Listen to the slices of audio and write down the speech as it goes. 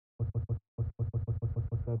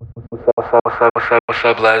What's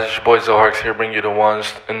up, lads? It's your boy Zoharks here, bring you the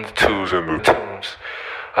ones and the twos and the tunes.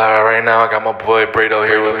 Right now, I got my boy Braydo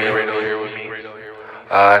here with me.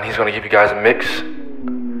 And he's gonna give you guys a mix.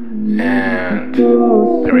 And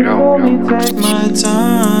there we go. Take my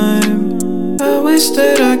time. I wish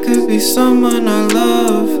that I could be someone I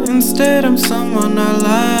love. Instead, I'm someone I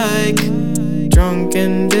like. Drunk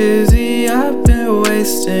and dizzy, I've been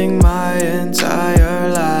wasting my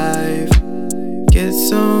entire life. Get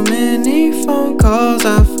so many phone calls,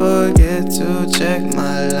 I forget to check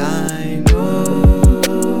my line.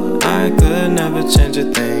 Ooh, I could never change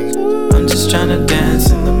a thing. I'm just tryna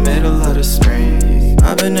dance in the middle of the spring.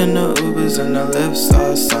 I've been in the Ubers and the lifts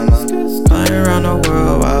all summer, flying around the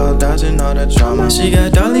world while dodging all the drama. She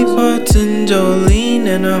got Dolly Parton, Jolene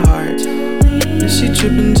in her heart. If she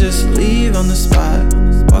trippin', just leave on the spot.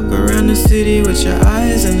 Walk around the city with your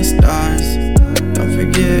eyes and the stars. Don't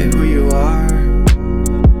forget who you are.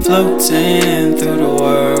 Floating through the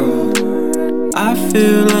world, I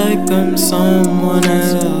feel like I'm someone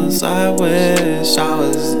else. I wish I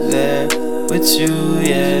was there with you,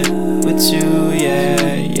 yeah, with you,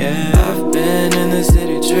 yeah, yeah. I've been in the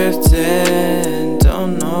city drifting,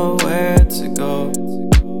 don't know where to go.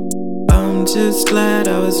 I'm just glad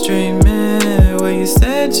I was dreaming when you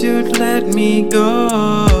said you'd let me go.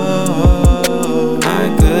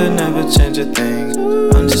 I could never change a thing.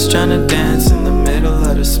 I'm just tryna dance in the middle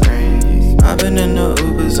of the spring. I've been in the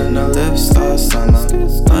Ubers and the lifts all summer,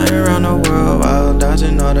 flying around the world while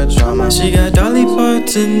dodging all the drama. She got Dolly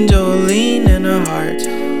Parton, Jolene in her heart.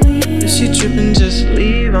 If she trippin', just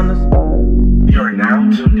leave on the spot. You're now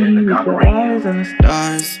tuned in to GABBA Radio. And the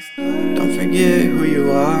stars, don't forget who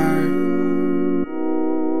you are.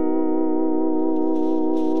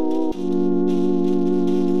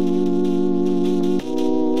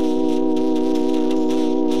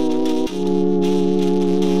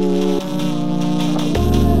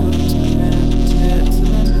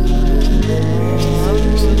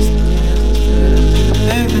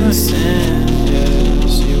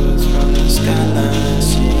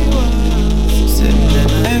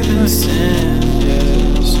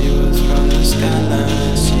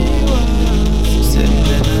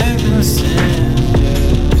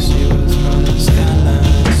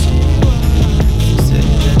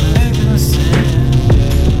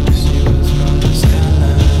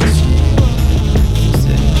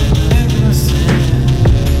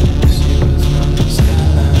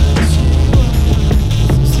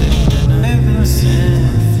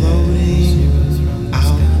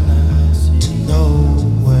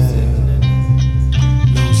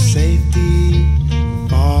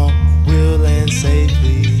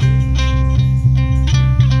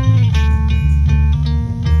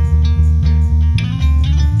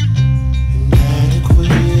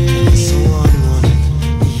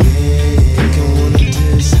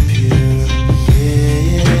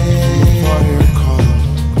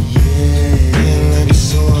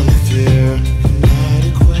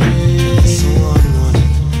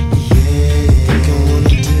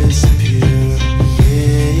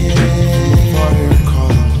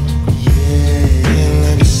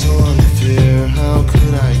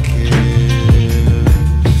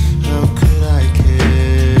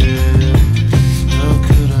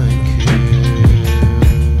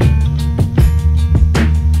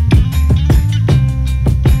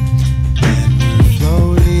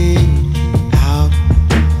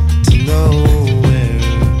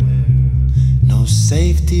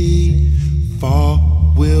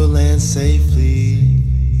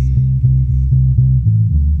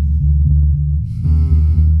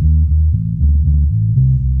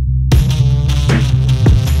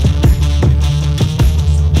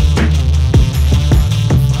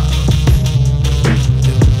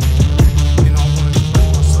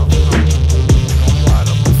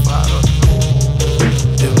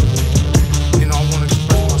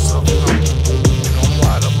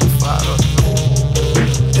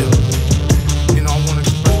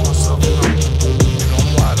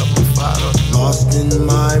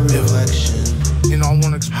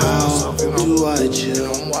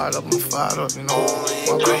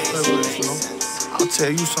 Tell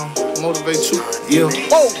you something, motivate you. Yeah.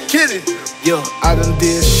 Oh, get it. Yeah, I done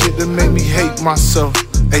did shit that made me hate myself.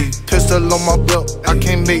 Ayy, pistol on my belt, I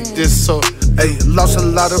can't make this up. Ayy, lost a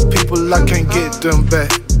lot of people, I can't get them back.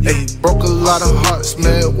 Ayy, broke a lot of hearts,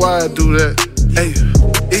 man, why I do that? Ayy,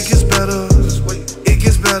 it gets better, just wait. It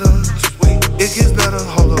gets better, just wait. It gets better,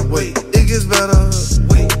 hold up, wait. It gets better,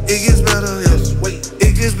 wait. It gets better, yeah, just wait.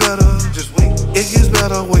 It gets better, just wait. It gets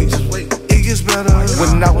better, wait, just wait. It gets better.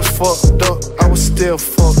 When I was fucked up, I was still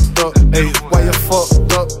fucked up. Ayy, why you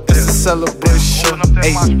fucked up? It's the celebration.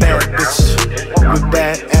 Ayy, bad bitch with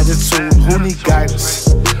bad attitude. Who need guidance?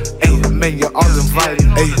 Ayy, man, you're all invited.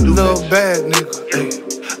 Ayy, little bad nigga. Ayy,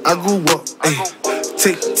 I grew up. Ayy,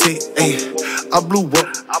 tick tick. Ayy, I blew up.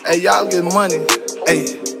 Ayy, y'all get money.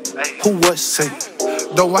 Ayy, who what say?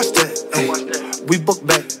 Don't watch that. Ayy, we book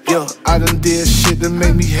back. Yeah, I done did shit that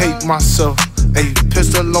made me hate myself. Ayy,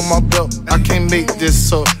 pistol on my belt, I can't make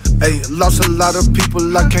this up. Ayy, lost a lot of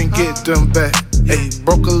people, I can't get them back. Ayy,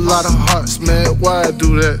 broke a lot of hearts, man, why I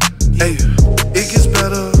do that? Ayy, it gets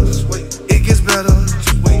better, it gets better,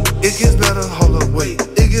 it gets better, hold up, wait.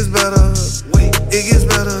 It gets better, it gets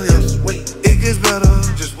better, yes, it gets better,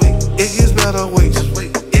 just wait. It gets better, wait,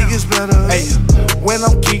 it gets better. Ayy, when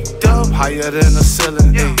I'm geeked up, higher than the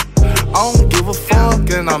ceiling, ayy. I don't give a fuck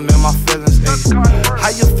and I'm in my feelings, ayy. How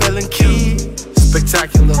you feeling, kid?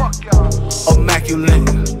 Spectacular,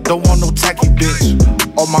 immaculate. Don't want no tacky bitch.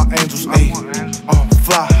 All my angels, ayy.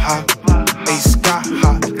 Fly high, ayy, sky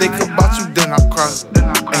high. Think about you, then I cry.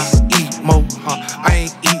 Ayy, emo, I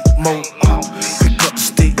ain't emo. Pick up the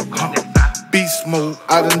stick, beast mode.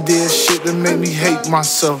 I done did shit that made me hate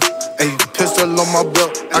myself. Ayy, pistol on my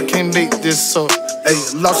belt, I can't make this up.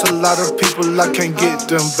 Ayy, lost a lot of people, I can't get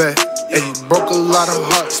them back. Ayy, broke a lot of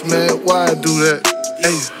hearts, man, why I do that?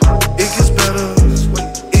 Ayy, it gets better,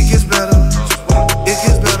 it gets better, it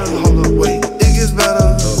gets better, hold up, wait. It gets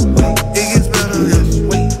better, it gets better, yes,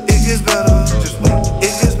 it gets better, just wait.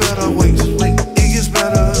 It gets better, wait, it gets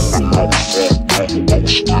better.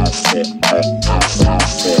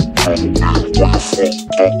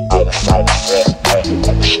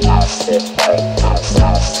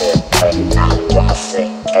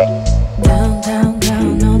 Down, down,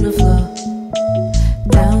 down on the floor.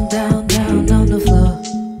 Down, down, down on the floor.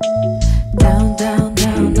 Down, down,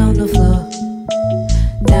 down on the floor.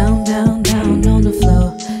 Down, down, down on the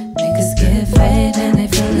floor. Niggas get fade and they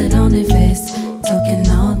feel it on their face. Talking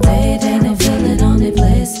all day, then they feel it on their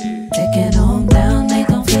place. Take it on down, they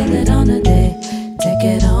gon' feel it on the day. Take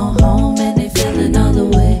it on home and they feel it all the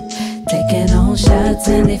way. Take it on shots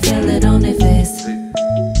and they feel it on their face.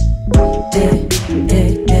 Hey,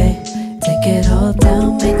 hey, hey. Take it all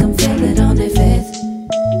down, make them feel it on their face.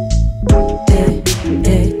 Hey,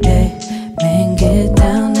 hey, hey. Men get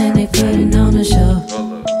down and they putting on a show.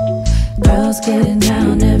 Girls getting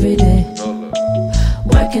down every day.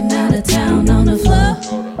 Working out of town on the floor.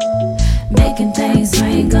 Making things we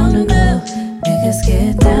ain't gonna go. Niggas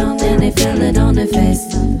get down and they feel it on their face.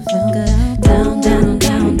 Down, down,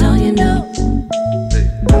 down, down, you know.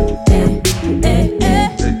 Hey, hey, hey.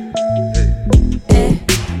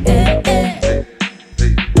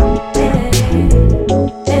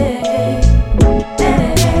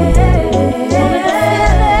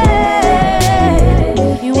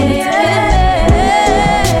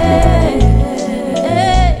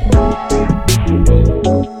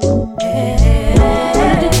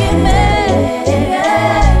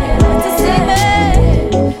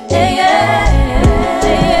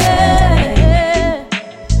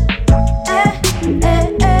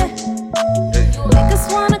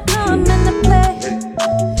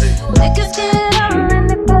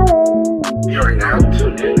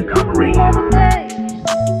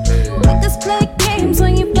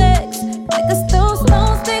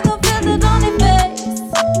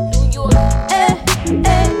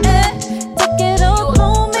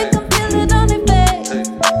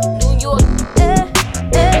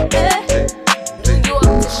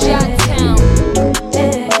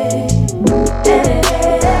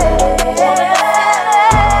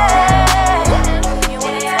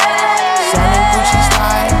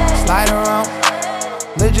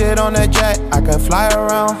 On that jet, I could fly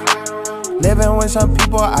around. Living with some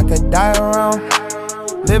people, I could die around.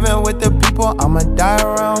 Living with the people, I'ma die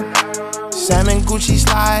around. Salmon Gucci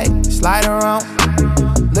slide around.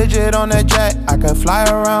 Legit on that jet, I could fly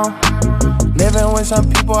around. Living with some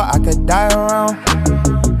people, I could die around.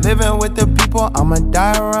 Living with the people, I'ma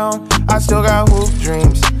die around. I still got hoop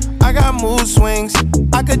dreams, I got mood swings.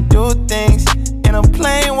 I could do things in a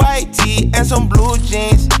plain white tee and some blue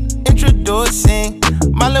jeans. Introducing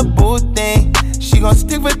my little boo thing. She gon'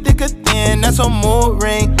 stick with thicker thin, that's a mood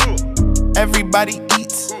ring. Everybody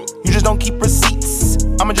eats, you just don't keep receipts.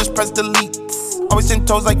 I'ma just press delete. Always 10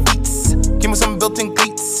 toes like feet. Came with some built-in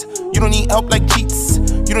cleats. You don't need help like cheats.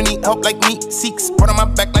 You don't need help like me. Seeks, brought on my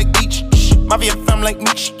back like beach. Mafia fam like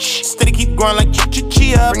me. Steady keep growing like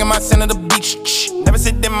chia. Bringing my son to the beach. Never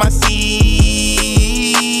sit in my seat.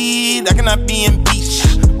 I cannot be in beach.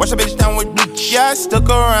 Wash a bitch down with bleach. Yeah, I stuck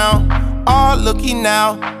around. All looky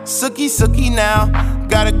now. Sookie now.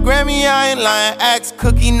 Got a Grammy, I ain't lying. Axe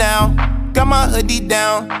cookie now. Got my hoodie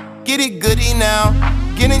down. Get it goody now.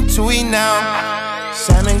 get into it now.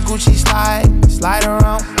 Salmon Gucci slide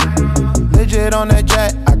around. Legit on that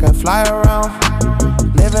jet, I can fly around.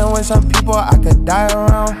 Living with some people I could die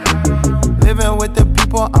around. Living with the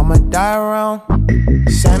people I'ma die around.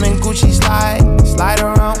 Salmon Gucci slide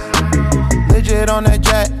around. Legit on that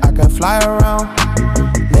jet, I can fly around.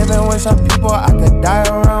 Living with some people I could die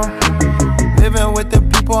around. Living with the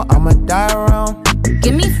people I'ma die around.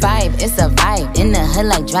 Give me 5, it's a vibe. In the hood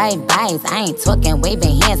like drive-bys. I ain't talking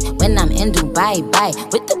waving hands when I'm in Dubai. Bye.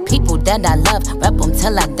 With the people that I love, rep them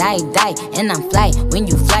till I die. And I'm fly, when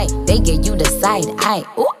you fly, they get you the side eye.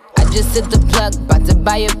 Ooh, I just hit the plug, about to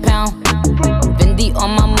buy a pound. Fendi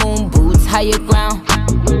on my moon boots, higher ground.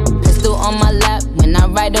 Pistol on my lap when I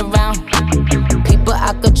ride around. People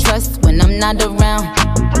I could trust when I'm not around.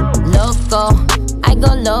 Loco, I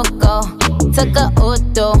go loco. Took a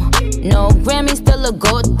auto, no Grammy, still a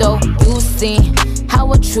gold though. You see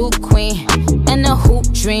how a true queen and a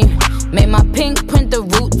hoop dream made my pink print the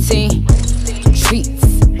routine. Treats,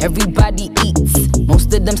 everybody eats.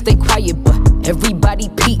 Most of them stay quiet, but everybody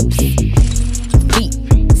peeps. Feet,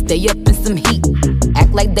 stay up in some heat.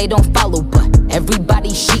 Act like they don't follow, but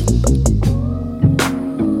everybody sheep.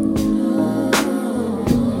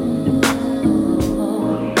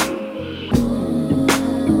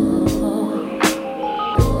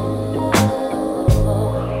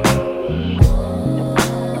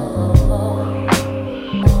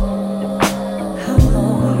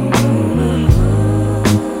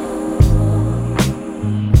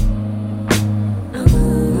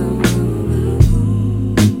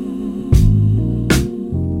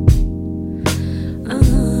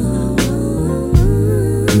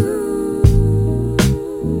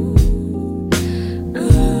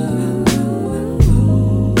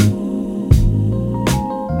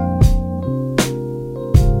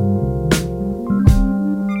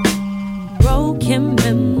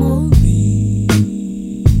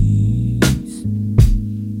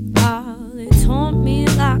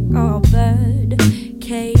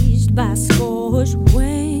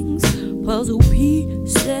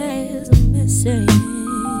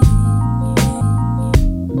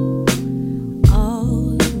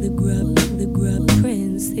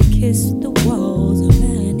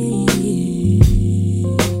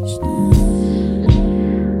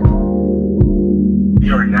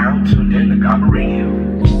 You're now tuned in to GABBA Radio.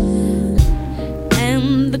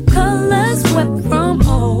 And the colors swept from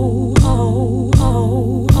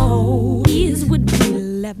years would be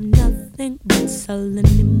left nothing but sullen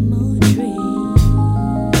imagery.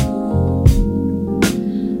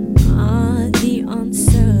 The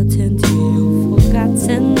uncertainty of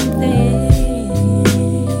forgotten things.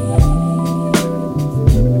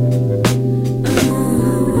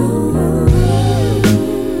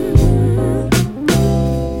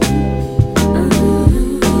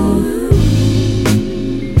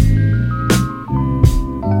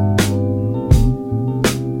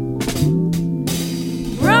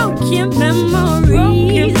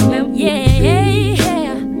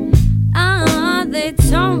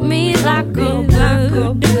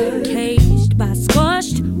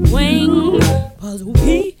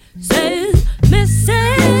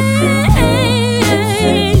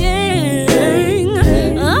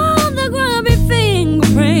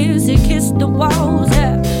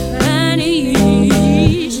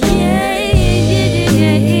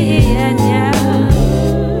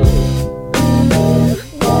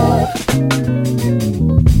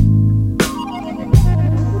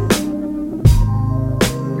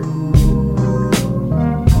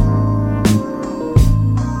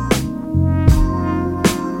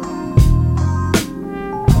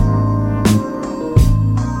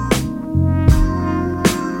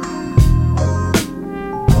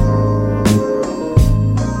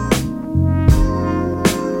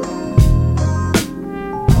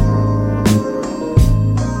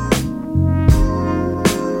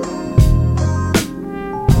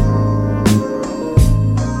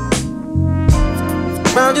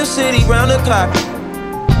 Round your city, round the clock.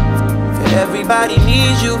 Everybody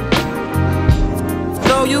needs you.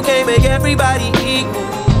 No, you can't make everybody equal.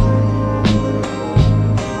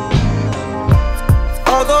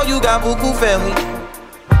 Although you got buku family,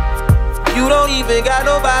 you don't even got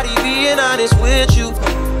nobody being honest with you.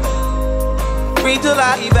 Breathe till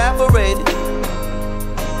I evaporated.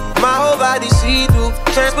 My whole body see-through.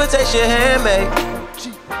 Transportation handmade.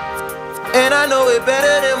 And I know it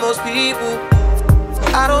better than most people.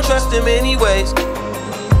 I don't trust them anyways.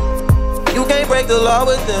 You can't break the law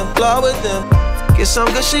with them, Get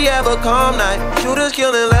some good shit, have a calm night. Shooters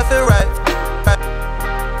killing left and right.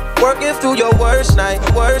 Working through your worst night.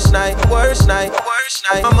 first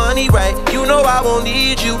night. My money right, you know I won't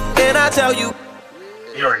need you. And I tell you,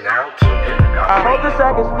 You're now tuned in to GABBA. I hope the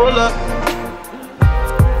sack is full up.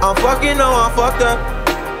 I'm fucking, no, I'm fucked up.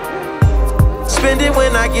 Spend it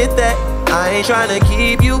when I get that. I ain't tryna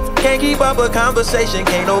keep you. Can't keep up a conversation.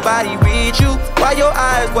 Can't nobody read you. Why your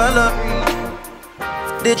eyes well up?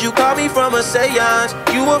 Did you call me from a seance?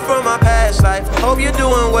 You were from my past life. Hope you're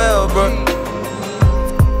doing well, bro.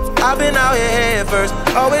 I've been out here head first.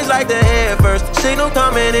 Always like the head first. Signal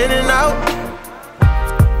coming in and out.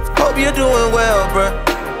 Hope you're doing well, bro.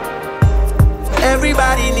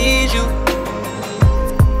 Everybody needs you.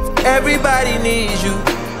 Everybody needs you.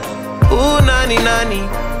 Ooh, nani nani.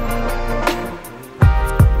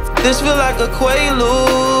 This feel like a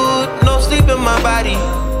quaalude. No sleep in my body.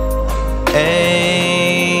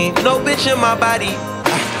 Ain't no bitch in my body.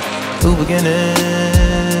 New beginnings,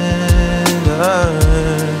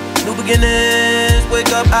 new beginnings.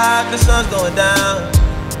 Wake up high, the sun's going down.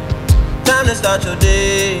 Time to start your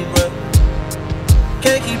day, bro.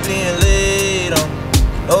 Can't keep being late on.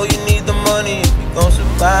 Oh, you need the money if you gon'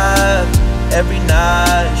 survive. Every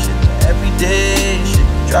night, shit, every day, shit.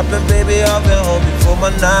 Dropping baby off at home before my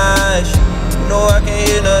night, shit. You know I can't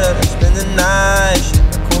hear none of that, spend the night, shit.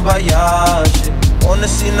 Kumbaya, shit. Wanna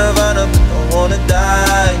see Nirvana, but don't wanna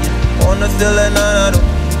die, yeah. Wanna feel like none of them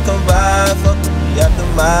you come by. Fuck with me after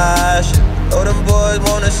my shit. Know them boys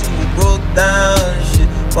wanna see you broke down and shit.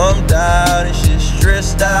 Bummed out and shit,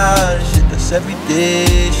 stressed out and shit. That's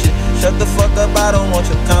everyday shit. Shut the fuck up, I don't want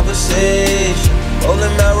your conversation.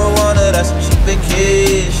 Rolling marijuana, that's a cheap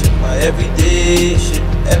vacation. My everyday shit,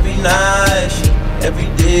 every night shit,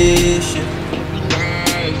 everyday shit.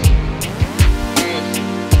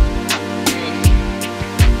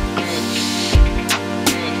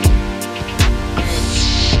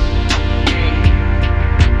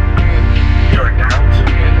 You're now tuned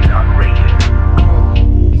in to GABBA Radio.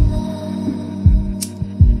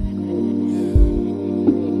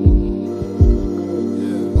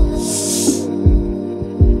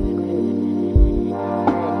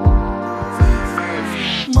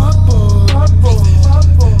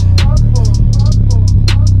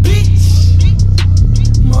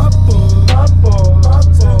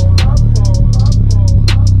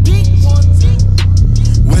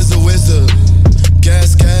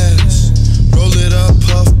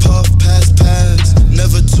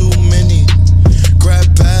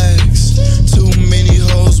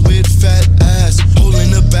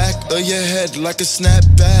 Like a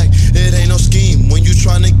snapback, it ain't no scheme when you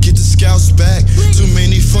tryna get the scouts back. Too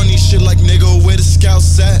many funny shit like nigga, where the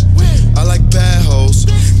scouts at? I like bad hoes,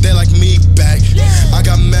 they like me back. I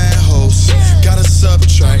got mad hoes, gotta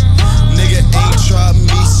subtract. Nigga ain't try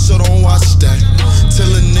me, so don't watch that.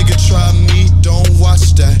 Till a nigga try me, don't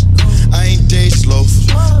watch that. I ain't days loaf,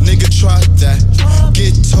 nigga try that.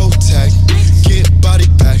 Get toe tag, get body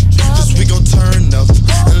pack. Cause we gon' turn up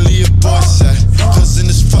and leave your boy sad. Cause in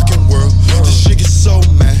this fucking world, this shit gets so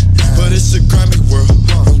mad. But it's a Grammy world,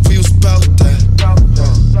 and we was bout that.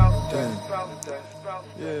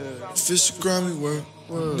 If it's a Grammy world,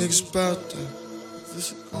 niggas bout that.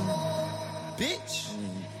 Bitch.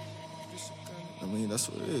 I mean, that's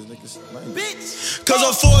what it is, niggas. Bitch. Cause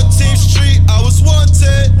on 14th Street, I was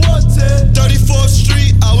wanted. 34th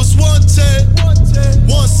Street, I was wanted.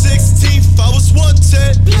 116th, I was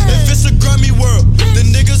wanted. If it's a Grammy world, the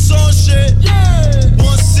niggas on shit.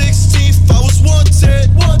 116th, I was wanted.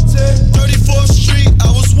 34th Street,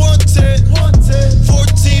 I was wanted.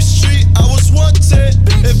 14th Street, I was wanted.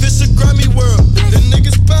 If it's a Grammy world, the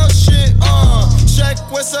niggas bout shit.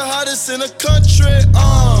 Shaq West the hottest in the country.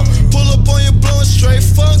 Pull up on you blowing straight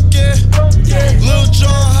funky. Lil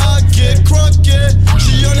Jon hot, get crunk, yeah.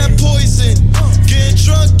 She on that poison, getting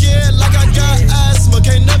drunk, yeah. Like I got asthma,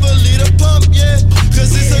 can't never leave the pump, yeah.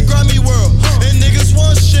 Cause it's a Grammy world, and niggas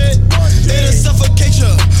want shit. It'll suffocate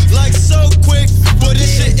ya, like so quick. But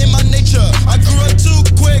this shit in my nature, I grew up too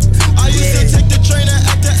quick. I used to take the train and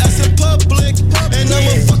act the ass in public. And I'm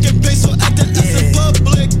a fucking peso, act the ass in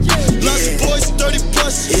public. Lost boys, 30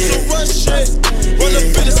 plus, so run shit. Run up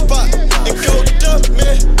in the spot and go up,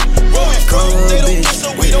 man. Where we from, they don't get, so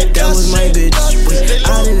we don't got shit. That was my bitch. I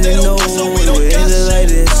didn't know it would end it like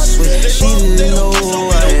this. She didn't know I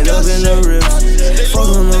end up in the rift. Fuck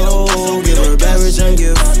on the hoe, give her bad return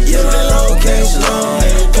gift. Yeah, my location on,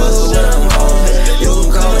 pull up when I'm home. You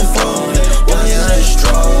can call my phone, when you're on the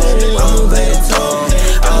stroll. I don't pay the toll,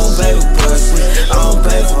 I don't pay for pussy, I don't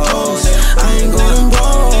pay for hoes. I ain't going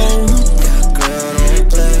broke. Girl, don't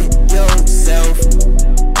play yourself.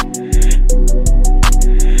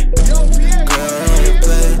 Girl, don't play yourself.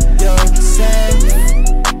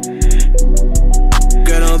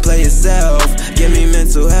 Girl, don't play yourself. Give me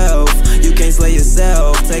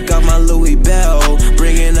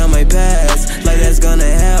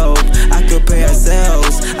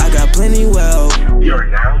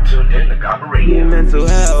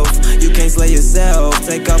slay yourself.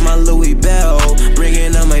 Take off my Louis Bell,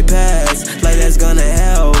 bringing up my past, like that's gonna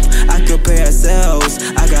help. I compare ourselves,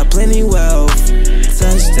 I got plenty wealth.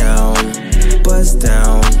 Touchdown, bust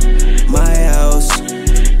down, my house,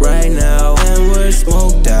 right now, and we're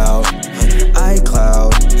smoked out.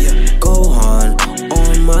 iCloud, yeah, Gohan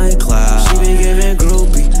on my cloud. She be giving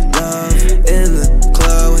groupie love in the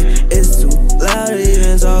club. It's too loud to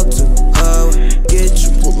even talk to her. Get you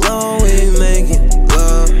alone, we making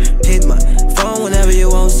love. Hit my phone whenever you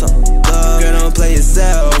want some love. Girl, don't play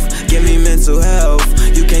yourself, give me mental health.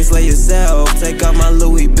 You can't slay yourself, take off my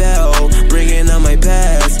Louis Bell, bringing up my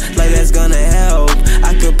past, like that's gonna help.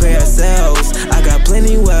 I compare ourselves, I got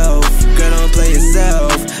plenty wealth. Girl, don't play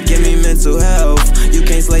yourself, give me mental health. You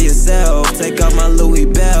can't slay yourself, take off my Louis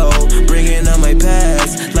Bell, bringing up my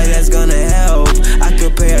past, like that's gonna help. I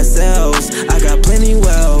compare ourselves, I got plenty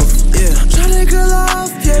wealth. Yeah, try that girl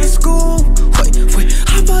off, yeah, to school. Wait,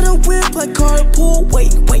 hop out a whip like carpool.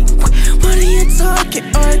 Wait, money and talk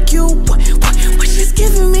and argue. Wait, she's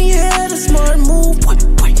giving me head, a smart move. Wait,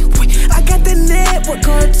 I got the network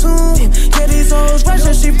cartoon. Yeah, these hoes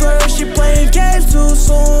rushing, she blurred, she playing games too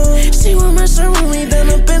soon. She want my shirt when we done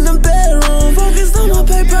up in the bedroom. Focused on my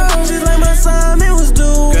paper, she's like my assignment was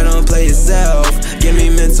due. Girl, don't play yourself, give me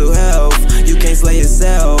mental health. You can't slay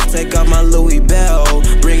yourself, take off my Louis Bell,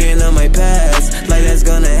 bringing up my past, like that's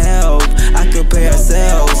gonna help. I compare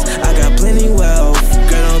ourselves, I got plenty wealth.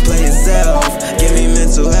 Girl, don't play yourself, give me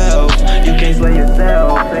mental health. You can't slay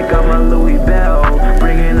yourself, take off my Louis Bell,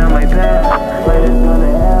 bringing up my past, like that's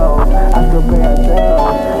gonna help. I compare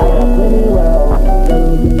ourselves, I got plenty wealth.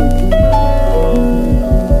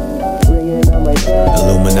 Bringing up my past.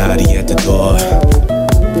 Illuminati at the door.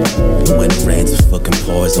 And when it rains, it fucking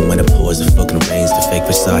pours. And when it pours, it fucking rains. The fake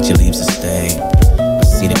Versace leaves a stain. I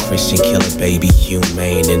seen a Christian kill a baby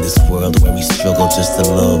humane. In this world where we struggle just to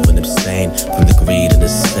love and abstain from the greed and the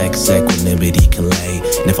sex equanimity can lay.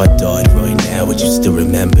 And if I died right now, would you still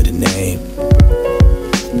remember the name?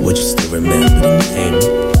 Would you still remember the name?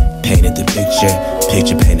 Painted the picture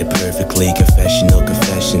painted perfectly. Confessional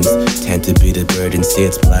confessions tend to be the burden. See,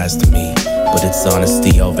 it's blasphemy, but it's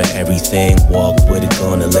honesty over everything. Walk with it,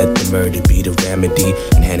 gonna let the murder be the remedy.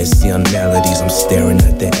 And Hennessy on melodies, I'm staring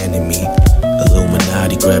at the enemy.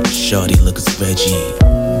 Illuminati, grab a shorty, look, it's Reggie.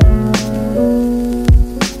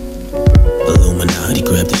 Illuminati,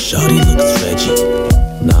 grab the shorty, look, it's Reggie.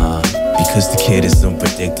 Nah, because the kid is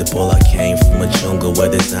unpredictable. I came from a jungle where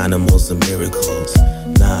there's animals and miracles.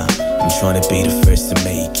 Nah, I'm trying to be the first to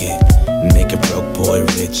make it. Make a broke boy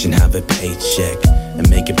rich and have a paycheck. And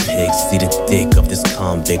make a pig see the dick of this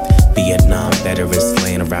convict. Vietnam veteran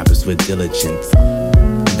slaying rappers with diligence.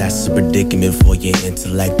 And that's a predicament for your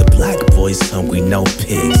intellect. The black boy's hungry, no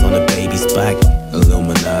pigs on the baby's back.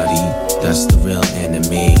 Illuminati, that's the real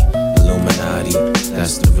enemy. Illuminati,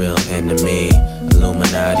 that's the real enemy.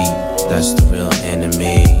 Illuminati, that's the real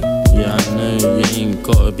enemy. Yeah, I know you ain't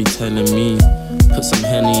gotta be telling me. Put some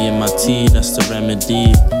Henny in my tea, that's the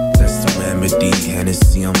remedy. That's the remedy,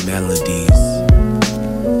 Hennessy on melodies.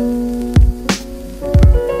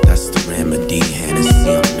 That's the remedy, Hennessy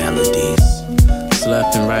on melodies.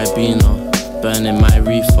 Slurping Ribena, burning my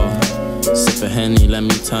reefer. Sip a Henny, let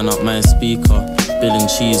me turn up my speaker. Bill and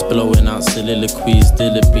cheese blowing out soliloquies.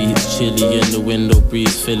 Dilla beats, chilly in the window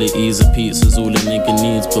breeze. Fill it easy, pizza's all a nigga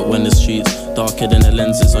needs. But when the streets darker than the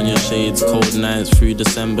lenses on your shades, cold nights through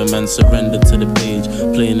December, man surrender to the page.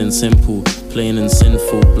 Plain and simple, plain and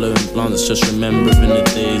sinful. Blowing blunts, just remembering the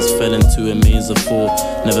days. Fell into a maze of thought.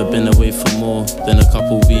 Never been away for more than a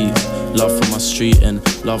couple weeks. Love for my street and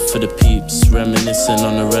love for the peeps. Reminiscing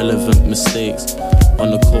on irrelevant mistakes. On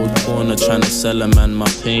the cold corner trying to sell a man my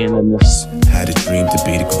pain and this. Had a dream to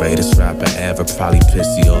be the greatest rapper ever. Probably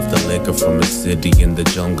pissed you off the liquor from a city in the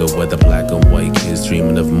jungle where the black and white kids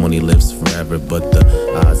dreaming of money lives forever. But the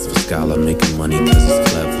odds of a scholar making money cause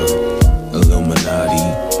it's clever. Illuminati,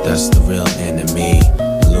 that's the real enemy.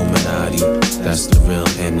 Illuminati, that's the real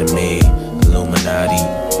enemy. Illuminati,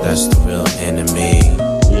 that's the real enemy.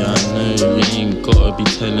 Yeah, I know you ain't gotta be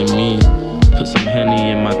telling me. Put some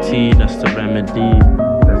Henny in my tea, that's the remedy.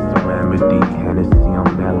 That's the remedy, Hennessy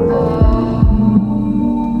on melody.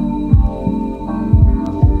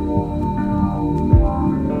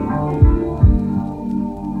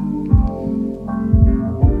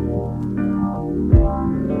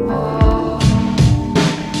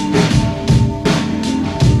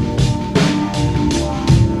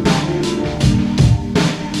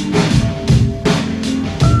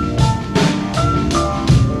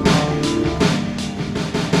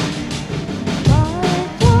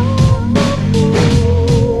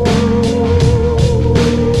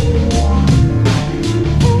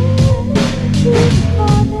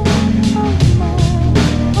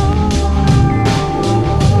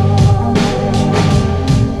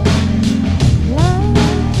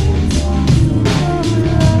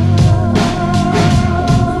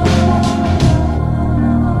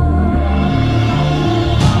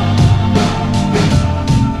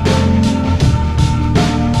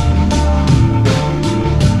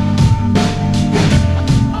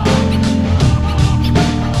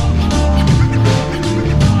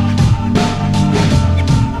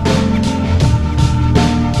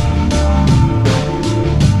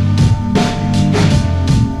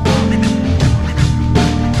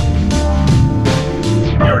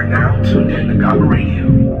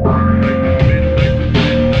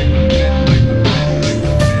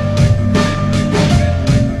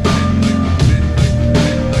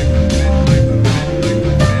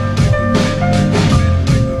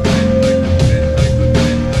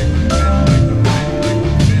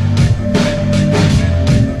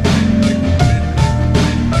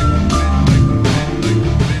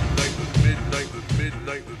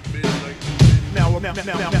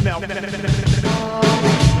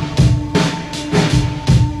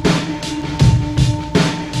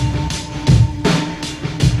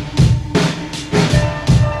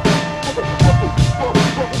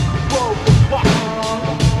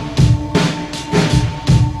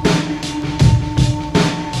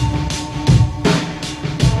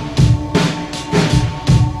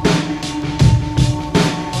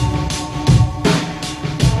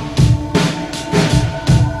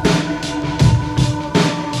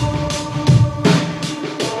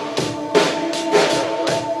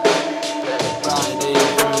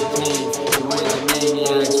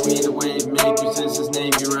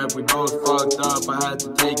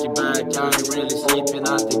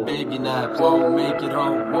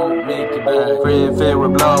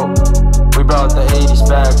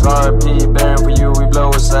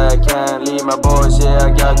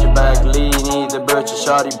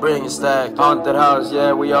 Bring it stacked. Haunted house,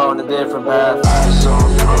 yeah, we on a different path. Eyes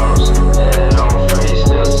on froze, head on free,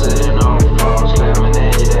 still sitting on froze.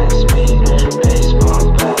 Lemonade and speed,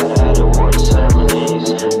 baseball bat at award ceremonies.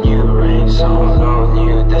 New rings on low,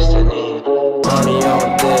 new destiny. Money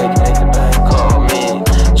on deck, make the bank call me.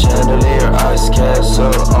 Chandelier, ice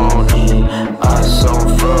castle on E. Eyes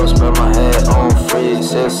on froze, but my head on free.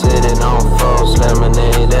 Still sitting on froze,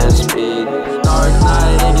 lemonade and speed. Dark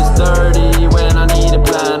night, it gets dirty when I need a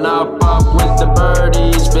plan. Up with the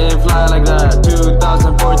birdies, been fly like that.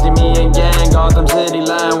 2014, me and gang, Gotham City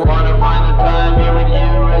line. Wanna find the time here with you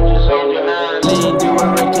and just hold your hand. Lean to a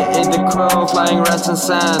wicket in the crow, flying rats and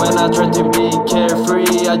sand. When I try to be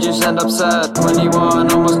carefree, I just end up sad.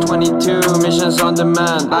 21, almost 22, missions on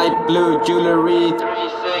demand. Light blue jewelry,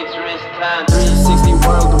 3-6 wrist tan. 360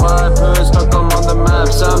 worldwide, put Stockholm on the map.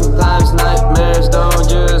 Sometimes nightmares don't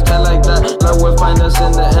just tell like that. Love will find us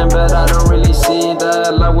in the end, but I don't really see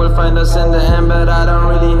that. Love will find us in the end, but I don't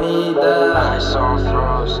really need that. Ice on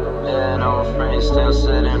froze, head on free, still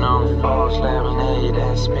sitting on falls. Lemonade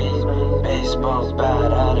and speed, baseball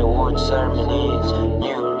bat at award ceremonies.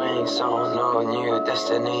 New rings on no new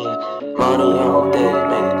destiny. Money on deck,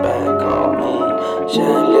 make it back on me.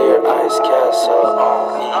 Chandelier, ice castle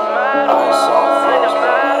on me. Ice on froze,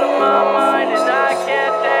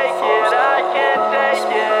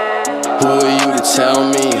 who are you to tell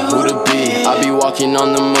me who to be? I be walking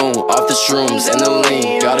on the moon, off the shrooms and the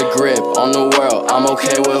lean. Got a grip on the world, I'm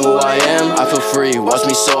okay with who I am. I feel free, watch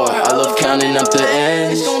me soar, I love counting up the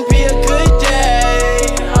ends. It's gonna be a good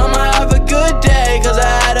day, I'ma have a good day, cause I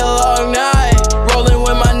had a long night. Rolling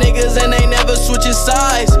with my niggas and they never switching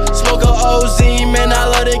sides. Smoke a OZ, man, I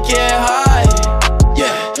love to get high.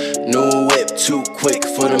 Yeah, new whip, too quick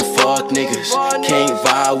for them fuck niggas. Can't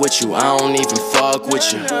vibe with you, I don't even fuck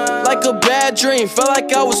with you. Like a bad dream, felt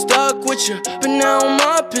like I was stuck with you. But now I'm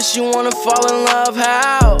up, and you wanna fall in love.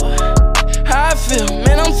 How I feel,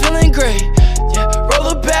 man, I'm feeling great. Yeah,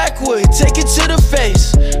 roll it backwood, take it to the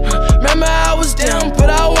face. Remember I was down, but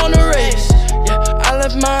I wanna race. Yeah, I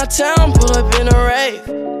left my town, pull up in a rave.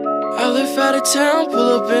 I left out of town,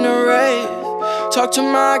 pull up in a rave. Talk to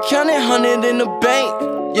my accountant, 100 in the bank.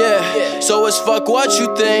 Yeah, so it's fuck what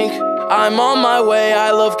you think. I'm on my way,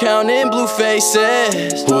 I love counting blue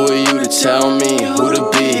faces. Who are you to tell me who to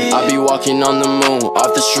be? I be walking on the moon,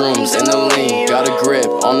 off the shrooms and the lean. Got a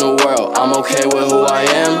grip on the world, I'm okay with who I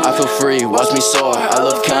am. I feel free, watch me soar, I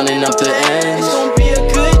love counting up the ends. It's gonna be a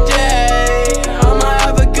good day, I'ma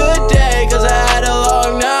have a good day, cause I had a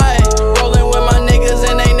long night. Rolling with my niggas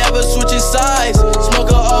and they never switching sides.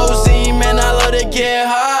 Smoke a OZ, man, I love to get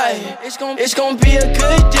high. It's gonna be a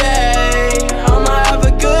good day, I'ma have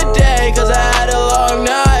a good day, cause I had a long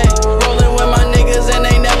night. Rolling with my niggas and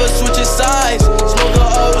they never switching sides. Smoke a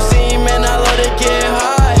OZ, man, I love to get high.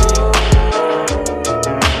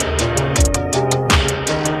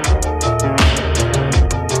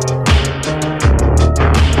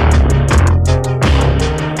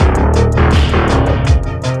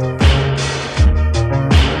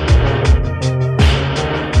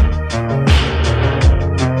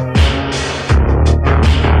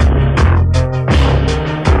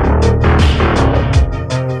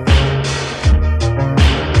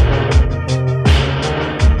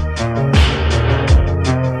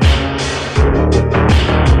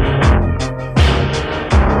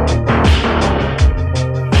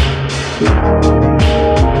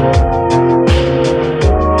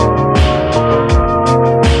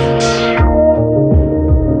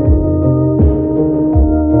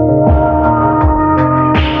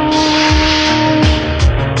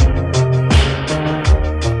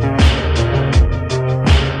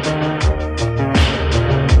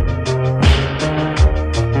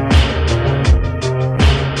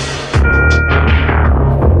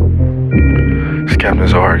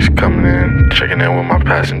 Miss Arcs coming in, checking in with my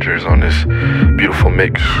passengers on this beautiful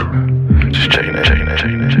mix. Just checking it.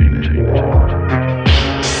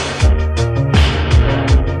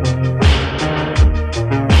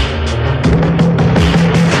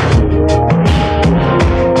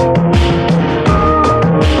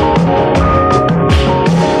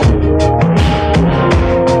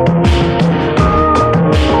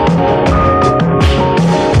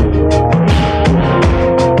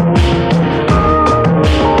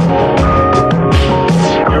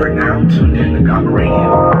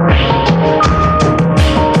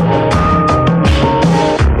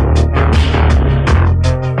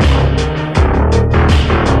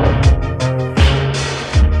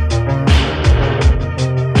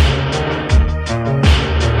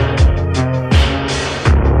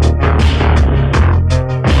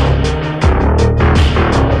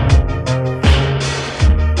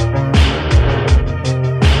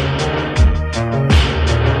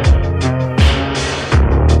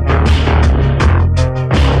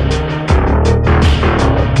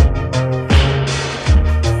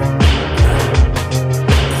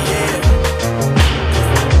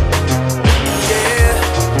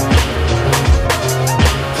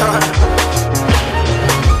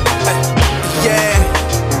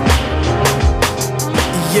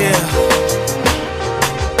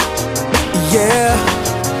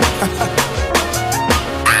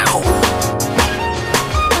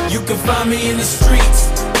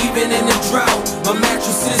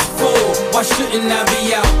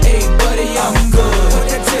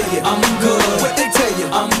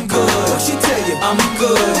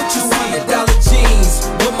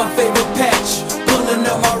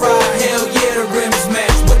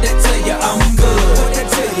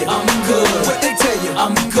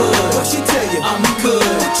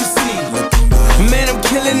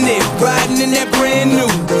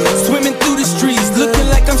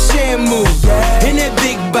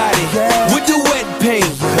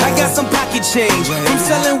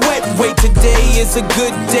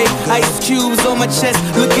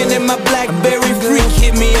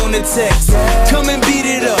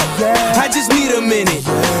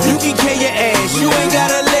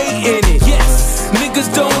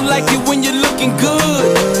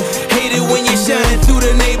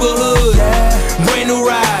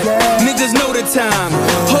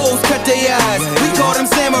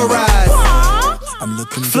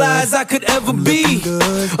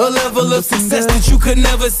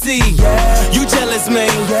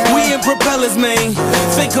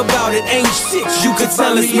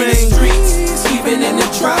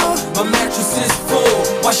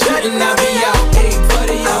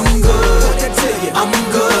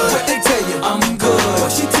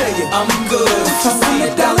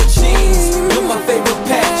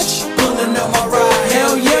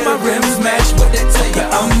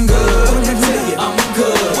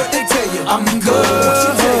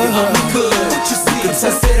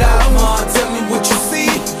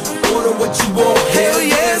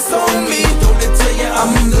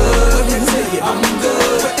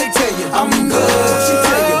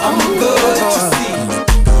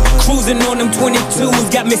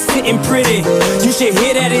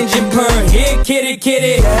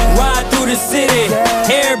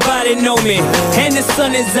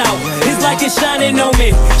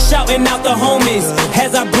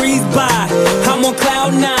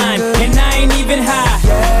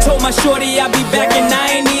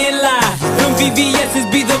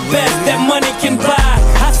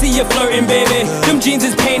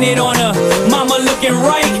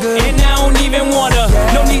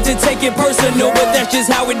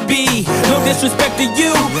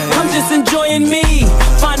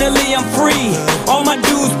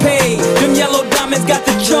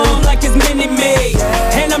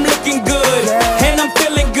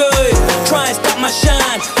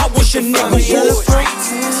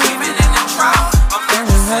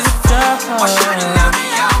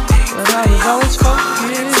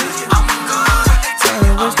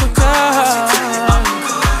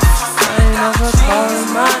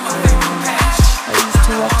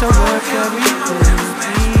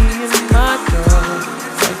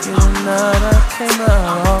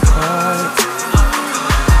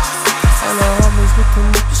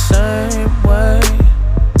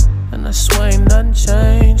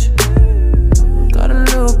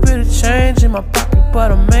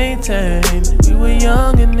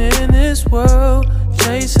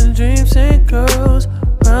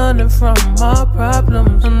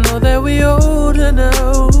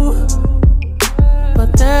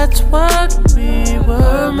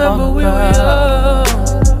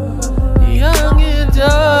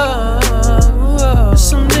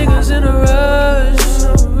 Some niggas in a rush.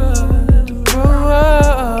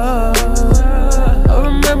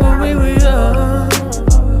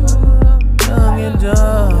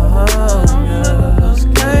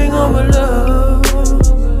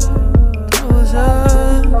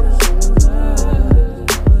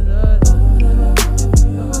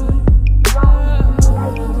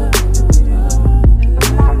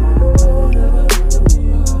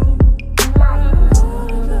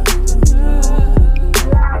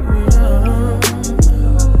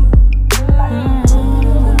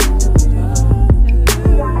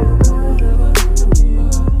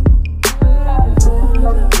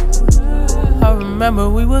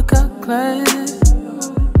 never got class.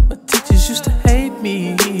 My teachers used to hate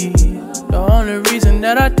me. The only reason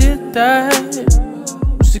that I did that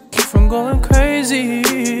was to keep from going crazy.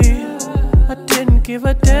 I didn't give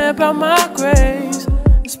a damn about my grades.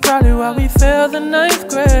 It's probably why we failed the 9th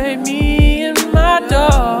grade. Me and my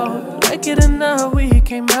dog, like it or not, we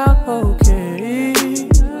came out okay.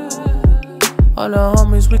 All the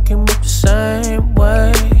homies, we came up the same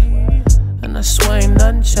way, and I swear ain't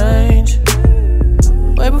nothing changed.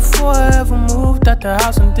 Way before I ever moved out the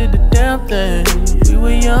house and did the damn thing. We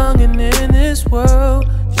were young and in this world,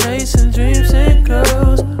 chasing dreams and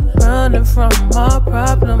girls, running from our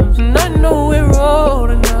problems. And I know we're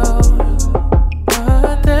older now,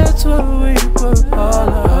 but that's what we were all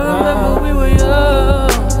about. I remember we were young,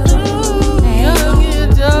 young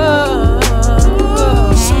and dumb.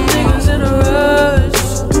 Some niggas in a rush.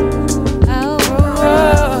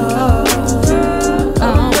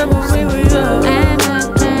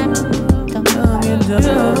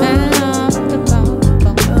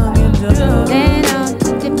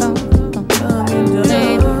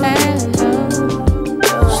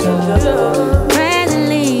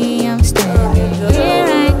 Presently, I'm standing here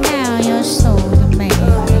right now. You're so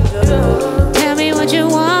demanding. Tell me what you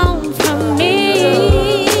want from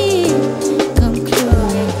me.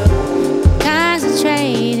 Concluding,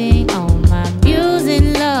 concentrating on my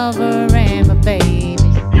music lover and my baby.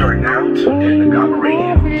 You're now tuned in to GABBA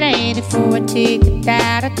Radio. Lady for a ticket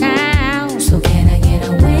out of town. So can I get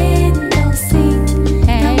a window seat?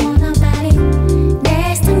 Hey. Don't want nobody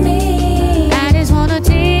next to me. I just want a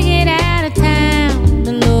ticket out of town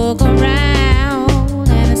to look around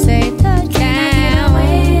and to say touchdown. Can I get a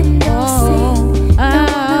window seat?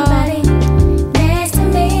 Don't want nobody next to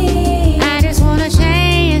me. I just want a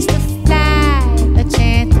chance to fly, a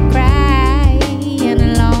chance to cry, and a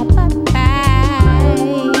long bye-bye.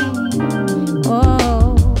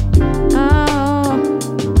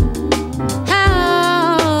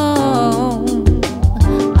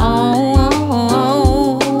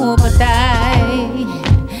 Oh, but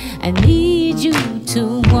I need you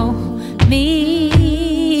to want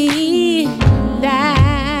me.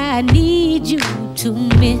 I need you to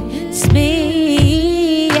miss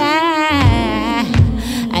me. I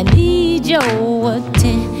need your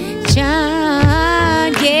attention.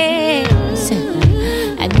 Yes,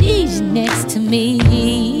 I need you next to me.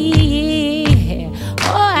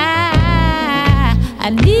 Oh, I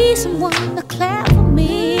need someone to clap for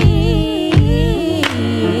me.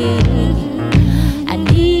 I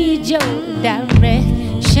need your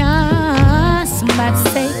direction. Somebody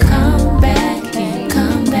say, come back, baby,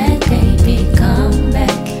 come back.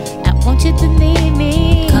 I want you to need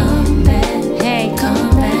me. Come back, hey, come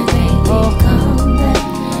back, baby, come back.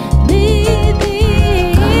 Need me.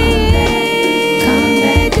 Come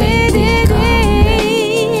back, baby, come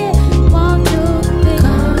back. Want you to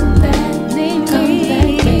come back, need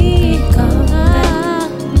me. Come back.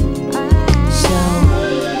 So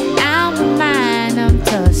out my mind, I'm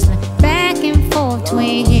tussling back and forth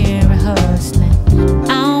between here and hustling.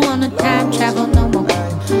 I don't wanna time travel no more. I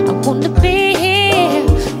wanna be here,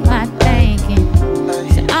 my thinking.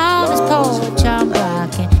 So all this poetry I'm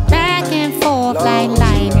rocking back and forth like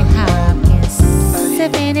lightning Hopkins.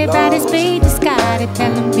 If anybody's beat the sky, they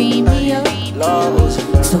tell them beam me up.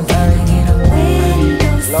 So can I get a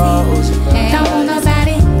window seat? Don't want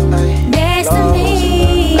nobody next to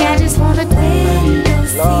me. I just want a window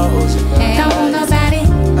seat. Don't want nobody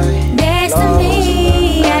next to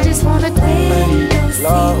me. I just want a window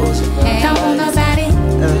seat. Don't want nobody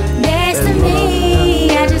next to me.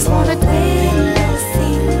 I just want a window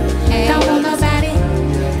seat. Don't want nobody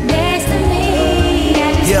next to me. I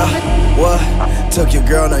just want a What? Took your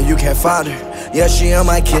girl, now you can't find her. Yeah, she in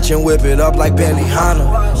my kitchen, whip it up like Benihana.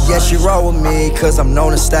 Yeah, she roll with me, cause I'm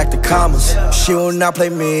known to stack the commas. She will not play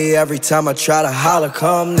me every time I try to holler.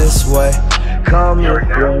 Come this way, come this way,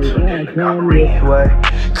 come this way,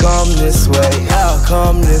 come this way, yeah,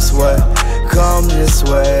 come this way, come this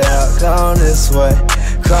way, yeah, come this way,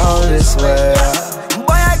 come this way, yeah.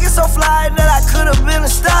 Boy, I get so fly that I could've been a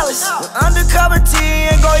stylist. With undercover tee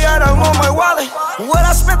and go yard, I want my wallet. What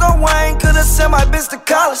I spent on Wayne could've sent my bitch to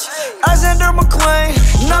college. Alexander McQueen,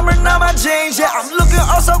 number 9 my jeans, yeah, I'm looking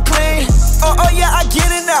oh so clean. Oh yeah, I get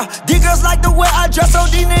it now. These girls like the way I dress, so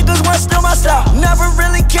these niggas want steal my style. Never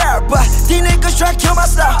really care, but these niggas try to kill my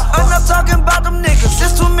style. I'm not talking about them niggas,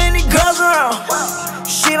 there's too many girls around.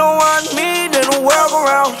 She don't want me, then the world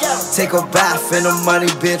around. Take a bath in the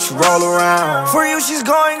money, bitch, roll around. For you, she's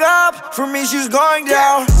going up, for me, she's going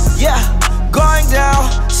down. Yeah, going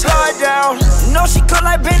down, slide down. You know she cut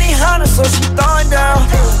like Benihana, so she throwing down.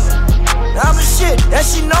 I'm the shit, and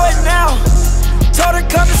she know it now. Told her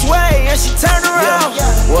come this way and she turned around.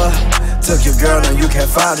 What? Took your girl and you can't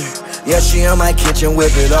find her. Yeah, she in my kitchen,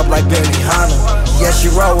 whip it up like Benihana. Yeah, she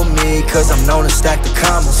roll with me, cause I'm known to stack the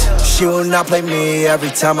commas. She will not play me every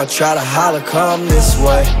time I try to holler. Come this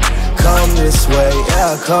way, come this way,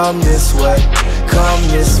 yeah, come this way. Come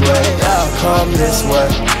this way, yeah, come this way.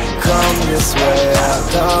 Come this way, yeah,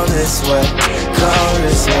 come this way. Come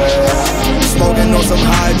this way, yeah. Smoking on some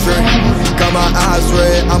hydrant, got my eyes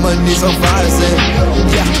red, I'ma need some Visine.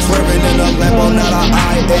 Yeah, swerving in a Lambo, not a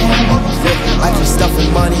IA. Yeah, I keep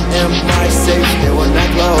stuffing money in my safe, it will not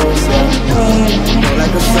close, yeah. More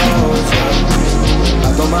like a soldier,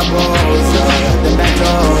 I got my balls, yeah, like the back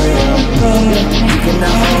door, yeah. You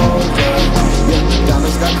cannot hold, yeah.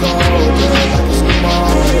 Diamonds got cold, yeah, like a Eskimo,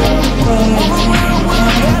 yeah. Overwhelmed with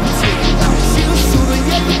my attitude. She a shooter,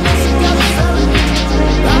 yeah, you know she got a felon.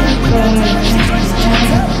 Lying with that talent, she tries to tell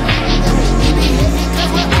it. He be hating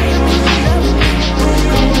cause we're iron, we will never be.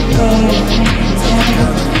 Tell my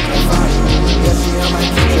girl that you can find her. Yeah, she in my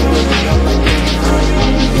kitchen, whip it up like Benihana.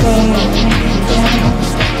 Yeah,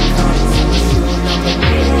 she roll with me cause I'm gonna stack the commas. She will not play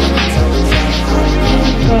me every time I try to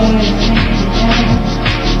holler.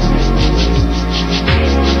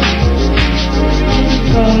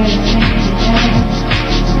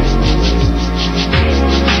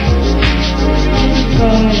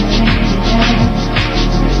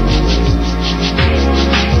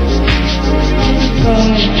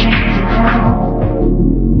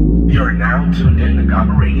 You're now tuned in to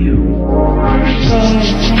GABBA Radio.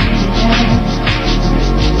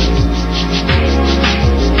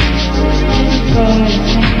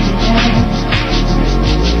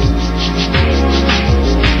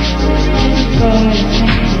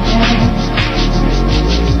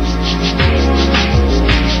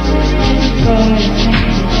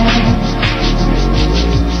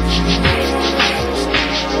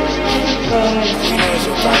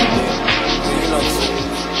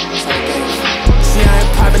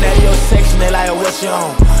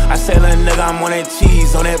 I say, little nigga, I'm on that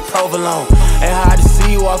cheese, on that provolone. Ain't hard to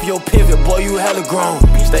see you off your pivot, boy, you hella grown.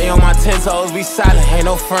 Stay on my 10 toes, be silent, ain't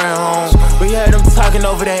no friend home. We heard him talking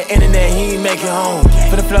over that internet, he ain't make it home.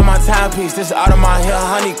 Finna flip my timepiece, this out of my hair,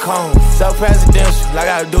 honeycomb. Self-presidential, like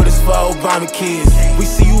I do this for Obama kids. We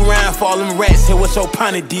see you round for all them rats, hear what your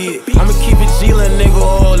partner did. I'ma keep it G, little nigga,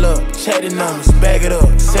 hold up. Check the numbers, bag it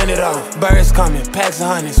up, send it off. Birds coming, packs of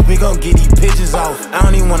hundreds, we gon' get these pictures off. I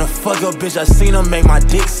don't even wanna fuck your bitch, I seen her make my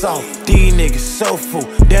dick soft. These niggas so full,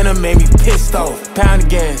 then it made me pissed off. Pound of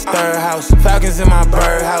gas, third house, falcons in my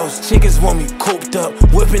birdhouse. Chickens want me cooped up,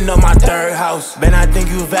 whipping up my third house. Man, I think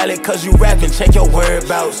you valid cause you rapping, check your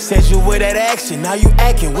whereabouts. Said you with that action, now you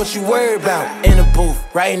acting, what you worried about? In the booth,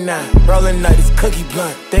 right now, rolling up this cookie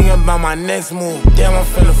blunt. Thinking about my next move, damn I'm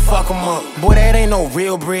finna fuck 'em up. Boy, that ain't no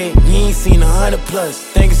real bread, you ain't seen 100 plus.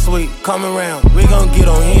 Think it's sweet, come around, we gon' get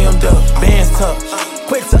on hemmed up. Bands tough,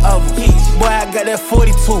 quick to oven. Boy, I got that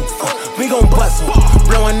 42. We gon' bust 'em.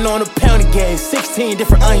 Blowing on a pound of gas, 16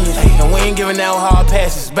 different onions. And we ain't giving out hard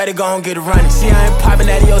passes, better go and get it running. See, I ain't popping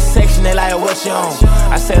out of your section, they like, what you on?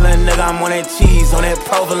 I say, little nigga, I'm on that cheese, on that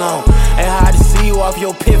provolone. Ain't hard to see you off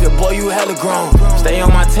your pivot, boy, you hella grown. Stay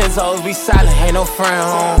on my 10 toes, be silent, ain't no friend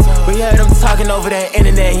home. We heard him talking over that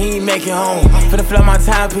internet, he ain't make it home. Finna flip my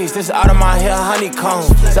timepiece, this out of my hair, honeycomb.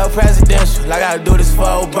 Self-presidential, like I do this for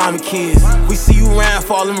Obama kids. We see you round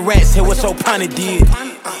for all them rats, hear what your partner did.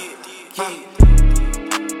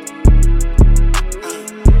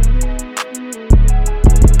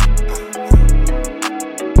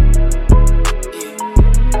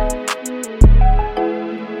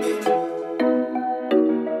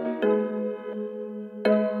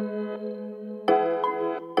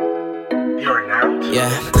 Yeah,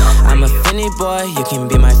 I'm a Fendi boy, you can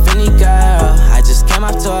be my Fendi girl. I just came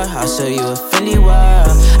up to her, I'll show you a Fendi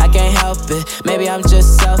world. I can't help it, maybe I'm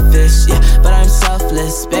just selfish, yeah, but I'm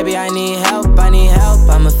selfless. Baby, I need help,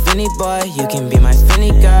 I'm a Fendi boy, you can be my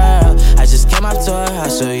Fendi girl. I just came up to her, I'll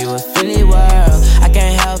show you a Fendi world. I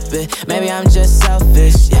can't help it, maybe I'm just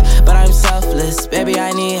selfish, yeah, but I'm selfless. Baby,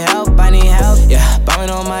 I need help, yeah. Bombing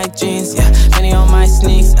on my jeans, yeah, Fendi on my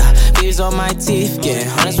sneaks, beads on my teeth, getting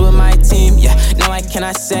honest with my team, yeah. Now I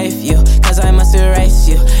cannot save you, cause I must erase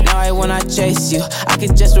you. Now I will not chase you, I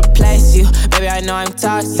could just replace you. Baby, I know I'm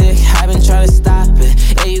toxic, I've been trying to stop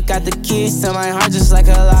it. Yeah, you got the keys to my heart just like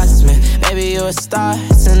a locksmith. Baby, you a star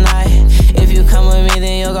tonight. If you come with me,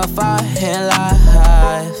 then you'll go far in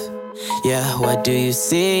life. Yeah, what do you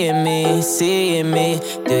see in me,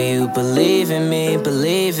 Do you believe in me,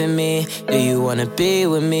 Do you wanna be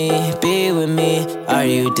with me, Are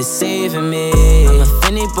you deceiving me? I'm a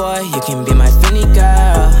Fendi boy, you can be my Fendi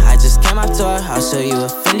girl. I just came up to her, I'll show you a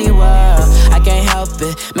Fendi world. I can't help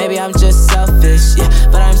it. Maybe I'm just selfish, yeah,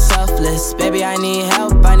 but I'm selfless. Baby, I need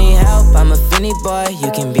help, I'm a Finny boy,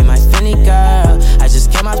 you can be my Finny girl. I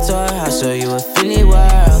just came out tour, I'll show you a Finny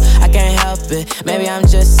world. I can't help it, maybe I'm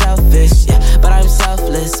just selfish, yeah, but I'm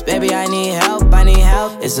selfless. Baby, I need help,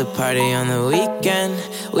 It's a party on the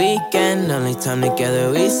weekend, only time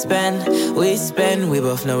together we spend. We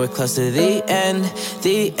both know we're close to the end.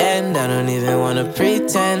 I don't even wanna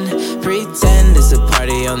pretend. It's a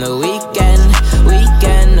party on the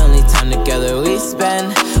weekend, only time together we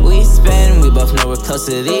spend. We both know we're close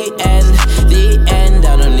to the end.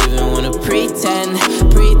 I don't even wanna pretend.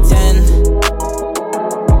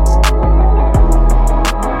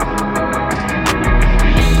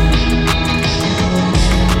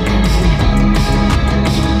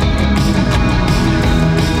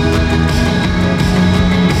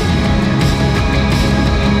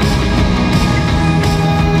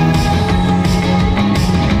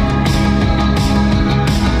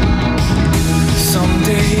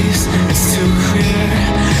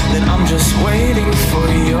 Waiting for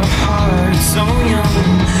your heart, so young,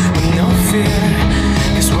 with no fear.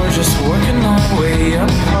 Cause we're just working our way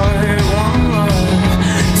apart. One love,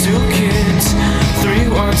 2 kids, 3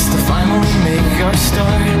 words to finally make our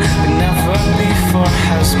start. But never before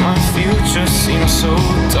has my future seemed so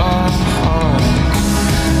dark.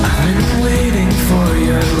 I've been waiting for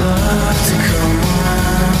your love to come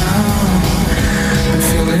around. Been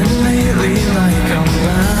feeling lately like I'm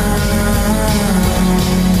bound.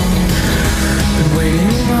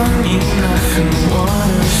 Waiting long enough in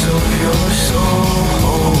waters of your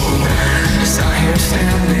soul. Just out here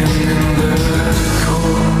standing in the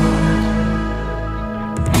cold.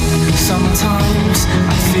 Sometimes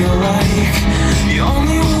I feel like you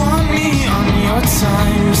only want me on your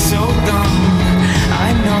time. So dumb,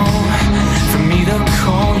 I know, for me to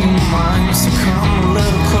call you mine. So come a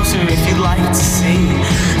little closer if you'd like to see.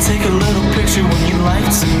 Take a little picture when you like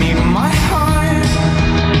to meet my heart.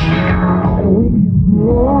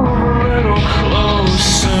 Move a little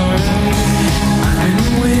closer. I've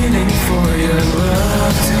been waiting for your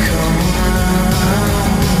love to come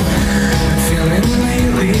around. Been feeling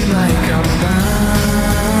lately like I'm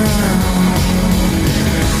bound.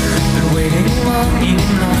 Been waiting long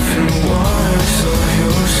enough in waters of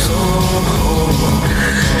your soul.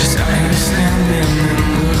 Just out here standing in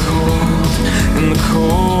the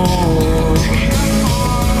cold.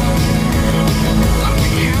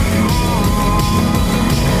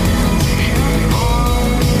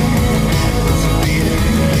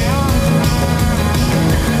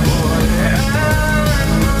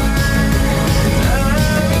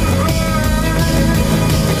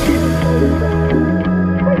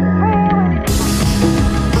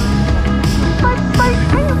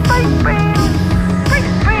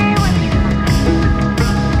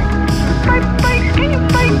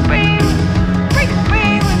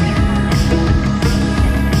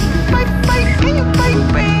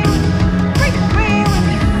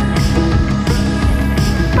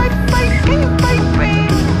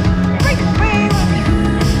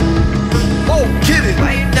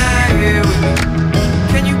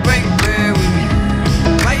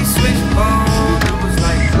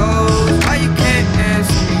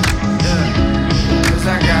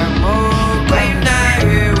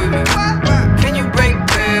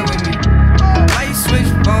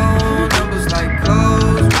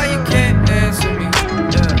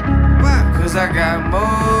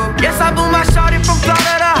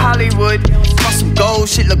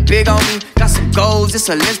 Shit look big on me, got some goals, it's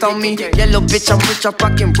a list on me. Yeah, little bitch, I'm rich, I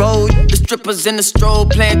rock and roll. The strippers in the stroll,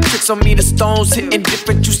 playing tricks on me. The stones hitting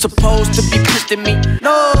different, you supposed to be pissed at me.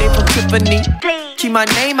 No, they from Tiffany. Keep my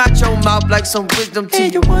name out your mouth like some wisdom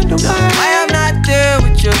teeth. You wonder why I'm not there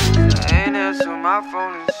with you. I ain't answer my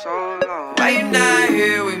phone in so long. Why you not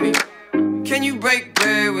here with me? Can you break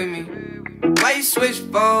bread with me? Why you switch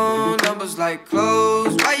phone numbers like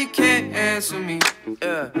clothes? Why you can't answer me?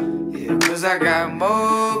 Yeah, cause I got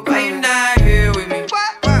more. Why you not here with me?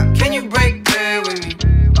 Can you break bread with me?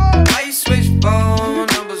 Why you switch phone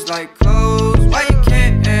numbers like clothes? Why you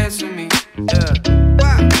can't answer me? Yeah,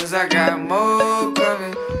 cause I got more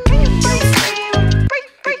coming.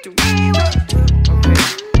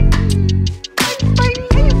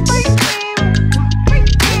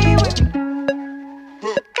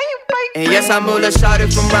 And yes, I'm Mula,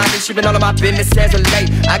 shawty from Raleigh. She been all of my business as of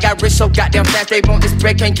late. I got rich so goddamn fast, they want this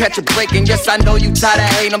break, can't catch a break. And yes, I know you tired of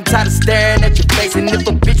hating, I'm tired of staring at your face. And if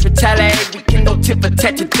a bitch retaliate, we can go tit for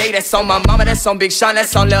tat today. That's on my mama, that's on Big Sean,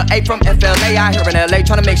 that's on Lil A from FLA. Out here in LA,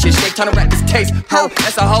 tryna make shit shake, tryna rap this case. Ho,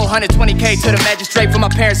 that's a whole 120K to the magistrate for my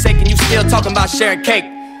parents' sake. And you still talking about sharing cake.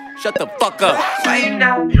 Shut the fuck up.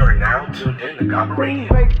 You're now tuned in to GABBA Radio.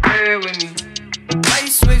 Bear with me. Why you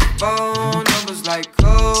switch phone numbers like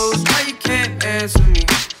clothes? Why you can't answer me?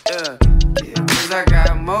 Yeah, cause I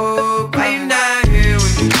got more. Why you not here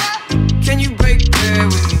with me? Can you break bread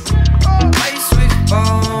with me? Why you switch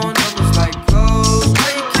phone numbers like clothes?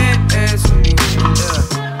 Why you can't answer me?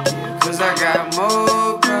 Yeah, cause I got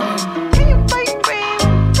more problems.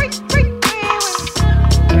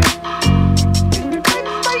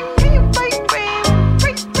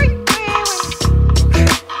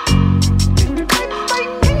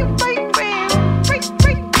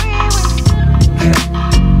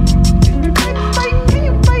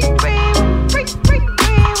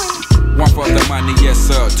 Yes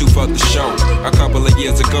sir, two for the show. A couple of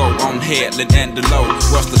years ago on Headland and the Low.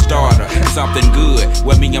 What's the starter? Something good.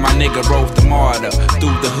 Well, me and my nigga rode the martyr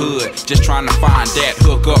through the hood, just trying to find that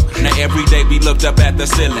hook up. Now every day we looked up at the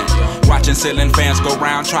ceiling, watching ceiling fans go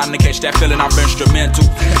round, trying to catch that feeling off instrumental.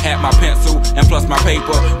 Had my pencil and plus my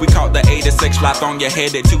paper. We caught the 86 flight on your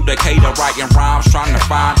headed to Decatur, writing rhymes, trying to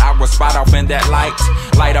find our spot off in that light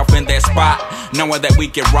off in that spot. Knowing that we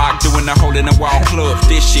can rock, doing the hole in the wall club.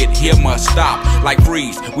 This shit here must stop. Like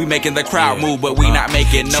freeze, we making the crowd move, but we not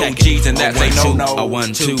making no G's, and that's a no-no. A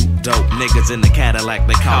 1-2, dope niggas in the Cadillac,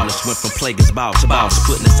 they call us. Went from Plaguers ball to boss,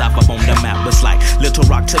 putting the South up on the map. It's like Little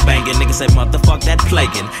Rock to banging. Niggas say motherfuck that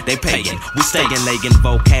plaguing. They paying, we staying, lagging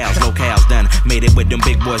vocals, locales done. Made it with them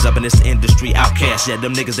big boys up in this industry, outcasts. Yeah,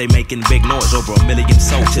 them niggas they making big noise, over 1 million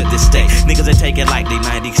sold to this day. Niggas they take it like they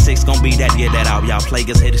 96, gon' be that year that all y'all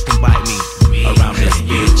plaguers haters can bite me around this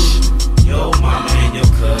bitch. Your mama and your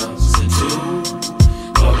cousin too,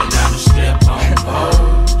 rolling down the strip on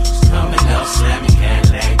poles, coming up slamming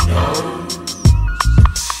Cadillac doors.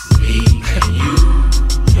 Me and you,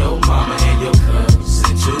 your mama and your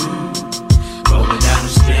cousin too, rolling down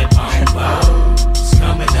the strip on poles,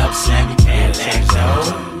 coming up slamming Cadillac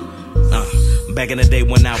doors. Back in the day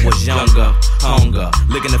when I was younger, hunger,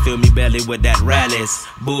 looking to fill me belly with that rallies.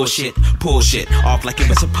 Bullshit, pull shit off like it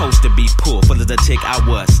was supposed to be pulled. Full of the tick I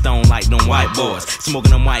was, stone like them white boys,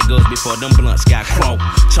 smoking them white girls before them blunts got crunk.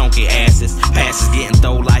 Chunky asses, passes getting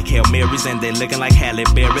thrown like Hail Marys, and they looking like Halle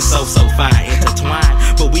Berry. So fine,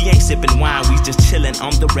 intertwined, but we ain't sipping wine, we just chilling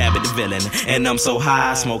on the rabbit villain. And I'm so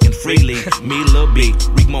high, smoking freely. Me, Lil B,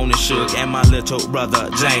 Rick Moan and Suge, and my little brother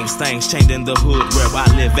James. Things changed in the hood where I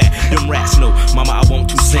live at. Them rats know, mama I want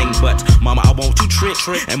to sing, but mama I want to trick,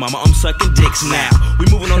 and mama I'm sucking dicks now. We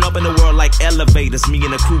moving on up in the world like elevators. Me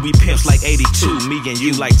and the crew we pimps like 82. Me and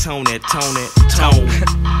you like tone.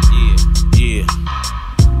 Yeah.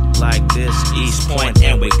 Like this East Point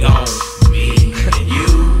and we gone. Me and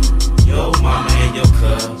you, your mama and your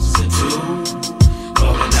cousin too,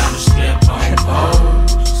 rolling down the strip on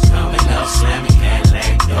poles, coming up slamming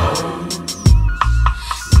Cadillac doors.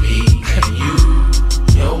 Me and you,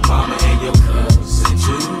 your mama and your cousin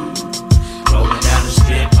too, rolling down the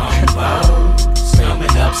strip on poles,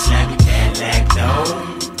 coming up slamming Cadillac doors.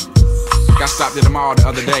 Got stopped at the mall the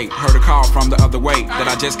other day, heard a call from the other way that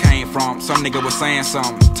I just came from. Some nigga was saying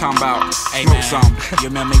something, talking about smoke something. You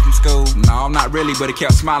remember me from school? No, not really, but he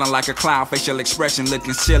kept smiling like a clown, facial expression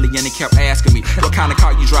looking silly, and he kept asking me, what kind of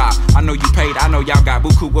car you drive? I know you paid, I know y'all got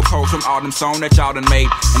buku with posts from all them songs that y'all done made.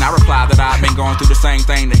 And I replied that I've been going through the same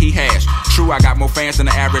thing that he has. True, I got more fans than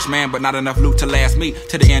the average man, but not enough loot to last me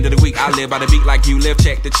to the end of the week. I live by the beat like you live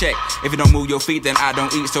check to check. If you don't move your feet, then I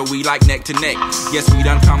don't eat, so we like neck to neck. Yes, we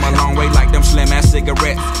done come a long way like them slim ass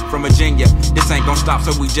cigarettes from Virginia. This ain't gon' stop,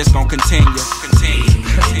 so we just gon' continue.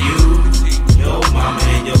 You, your mama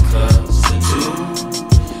and your cousin too,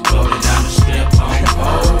 rolling down the strip on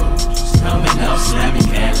poles, coming up slamming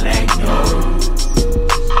Cadillac doors.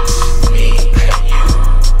 Me and you,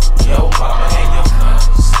 your mama and your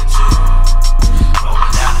cousin too,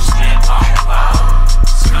 rolling down the strip on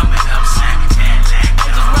poles, coming up slamming Cadillac doors. I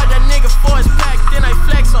just ride that nigga for his pack, then I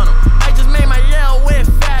flex on him. I just made my yell went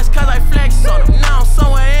fast, cause I flex on him. Now I'm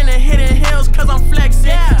somewhere in the hidden hills, cause I'm flexing.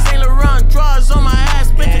 Saint Laurent drawers on my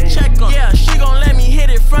ass, bitch to check on. Yeah, she gon' let me hit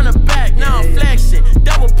it front or back. Now I'm flexing.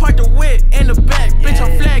 Double park the whip in the back, bitch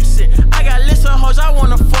I'm flexing. I got lists of hoes I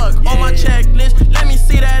wanna fuck on my checklist. Let me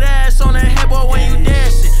see that ass on the headboard when you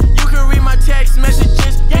dancing. You can read my text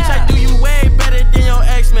messages, bitch I do you way better than your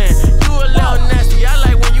ex-man. You a little nasty, I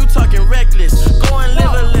like when you talking reckless. Go and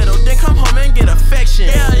live a little, then come home and get affection.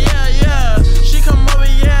 Yeah. She come over,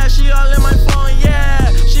 yeah, she all in my phone,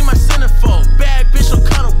 yeah. She my centerfold, bad bitch will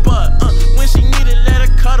cuddle butt. When she need it, let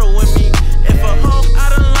her cuddle with me. If a hoe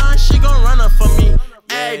out of line, she gon' run up for me.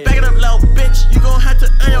 Ayy, back it up, little bitch, you gon' have to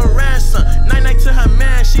earn your ransom. Night to her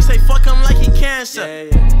man, she say fuck him like he cancer.